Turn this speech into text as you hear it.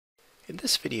In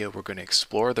this video, we're going to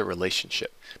explore the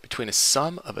relationship between a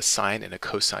sum of a sine and a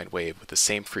cosine wave with the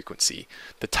same frequency,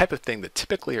 the type of thing that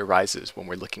typically arises when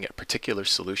we're looking at particular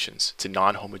solutions to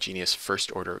non-homogeneous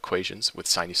first-order equations with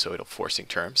sinusoidal forcing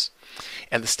terms,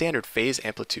 and the standard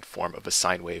phase-amplitude form of a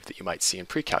sine wave that you might see in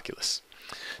pre-calculus.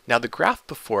 Now, the graph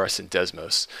before us in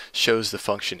Desmos shows the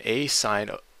function a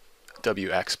sine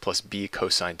wx plus b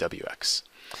cosine wx.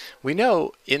 We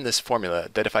know in this formula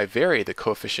that if I vary the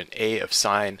coefficient a of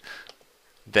sine,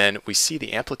 then we see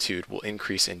the amplitude will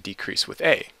increase and decrease with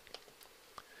a.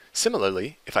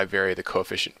 Similarly, if I vary the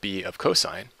coefficient b of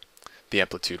cosine, the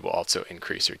amplitude will also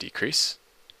increase or decrease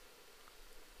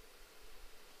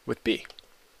with b.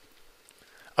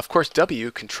 Of course,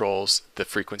 w controls the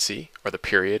frequency or the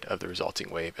period of the resulting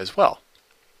wave as well.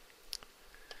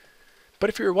 But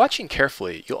if you're watching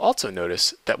carefully, you'll also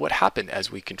notice that what happened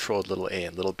as we controlled little a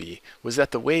and little b was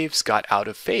that the waves got out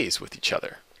of phase with each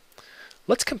other.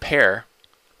 Let's compare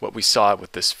what we saw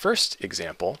with this first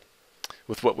example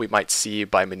with what we might see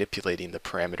by manipulating the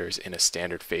parameters in a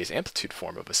standard phase amplitude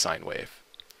form of a sine wave.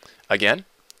 Again,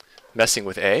 messing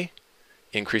with a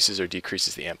increases or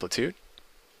decreases the amplitude.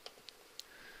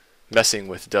 Messing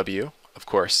with w, of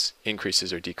course,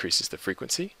 increases or decreases the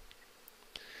frequency.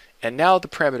 And now the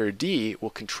parameter d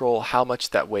will control how much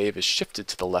that wave is shifted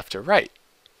to the left or right.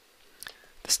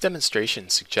 This demonstration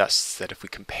suggests that if we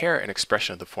compare an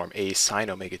expression of the form a sine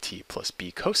omega t plus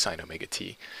b cosine omega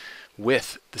t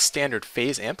with the standard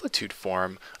phase amplitude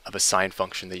form of a sine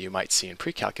function that you might see in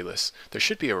pre-calculus, there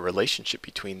should be a relationship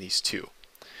between these two.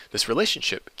 This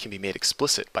relationship can be made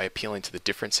explicit by appealing to the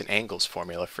difference in angles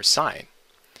formula for sine,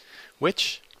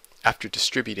 which, after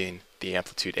distributing the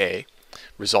amplitude a,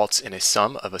 results in a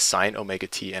sum of a sine omega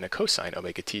t and a cosine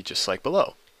omega t, just like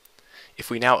below. If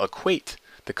we now equate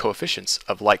the coefficients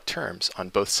of like terms on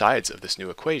both sides of this new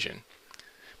equation,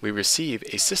 we receive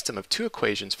a system of two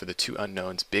equations for the two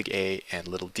unknowns big A and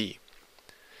little d.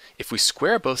 If we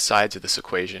square both sides of this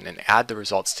equation and add the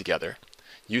results together,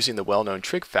 using the well-known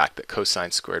trig fact that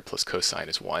cosine squared plus cosine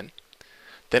is 1,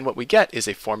 then what we get is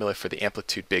a formula for the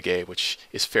amplitude big A, which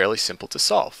is fairly simple to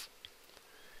solve.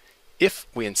 If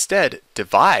we instead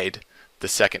divide the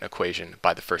second equation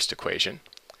by the first equation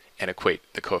and equate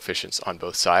the coefficients on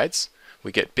both sides,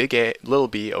 we get big A, little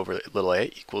b over little a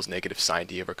equals negative sine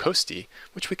d over cos d,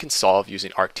 which we can solve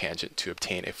using arctangent to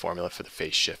obtain a formula for the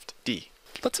phase shift d.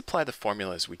 Let's apply the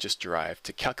formulas we just derived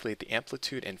to calculate the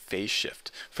amplitude and phase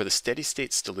shift for the steady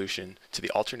state solution to the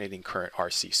alternating current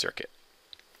RC circuit.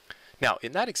 Now,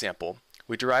 in that example,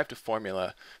 we derived a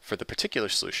formula for the particular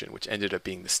solution, which ended up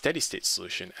being the steady state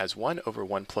solution, as 1 over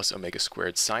 1 plus omega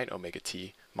squared sine omega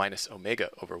t minus omega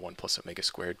over 1 plus omega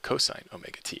squared cosine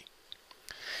omega t.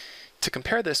 To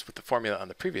compare this with the formula on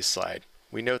the previous slide,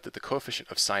 we note that the coefficient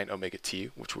of sine omega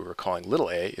t, which we were calling little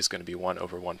a, is going to be 1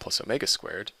 over 1 plus omega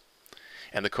squared,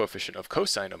 and the coefficient of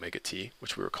cosine omega t,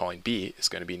 which we were calling b, is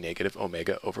going to be negative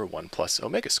omega over 1 plus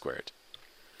omega squared.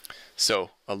 So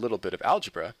a little bit of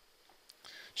algebra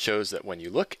shows that when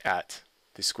you look at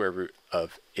the square root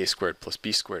of a squared plus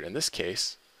b squared in this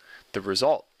case, the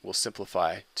result will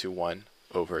simplify to 1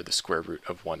 over the square root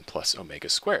of 1 plus omega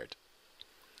squared.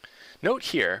 Note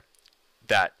here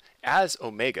that as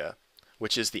omega,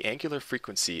 which is the angular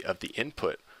frequency of the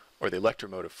input or the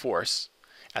electromotive force,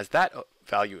 as that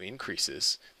value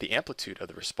increases, the amplitude of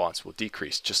the response will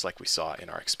decrease, just like we saw in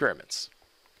our experiments.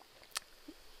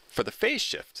 For the phase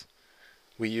shift,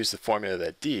 we use the formula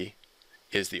that d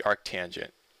is the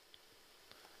arctangent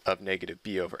of negative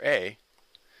b over a,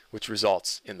 which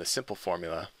results in the simple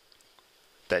formula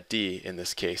that d, in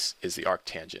this case, is the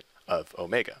arctangent of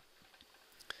omega.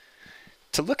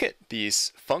 To look at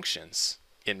these functions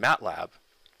in MATLAB,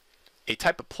 a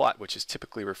type of plot which is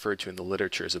typically referred to in the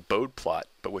literature as a Bode plot,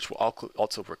 but which we'll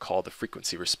also recall the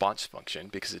frequency response function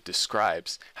because it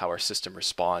describes how our system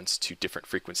responds to different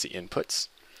frequency inputs.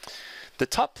 The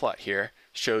top plot here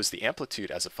shows the amplitude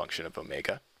as a function of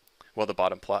omega, while the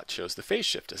bottom plot shows the phase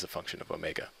shift as a function of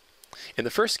omega. In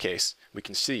the first case, we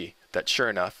can see that sure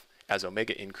enough, as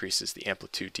omega increases, the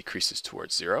amplitude decreases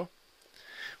towards 0,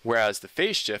 whereas the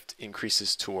phase shift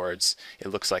increases towards, it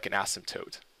looks like an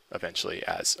asymptote, eventually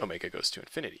as omega goes to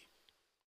infinity.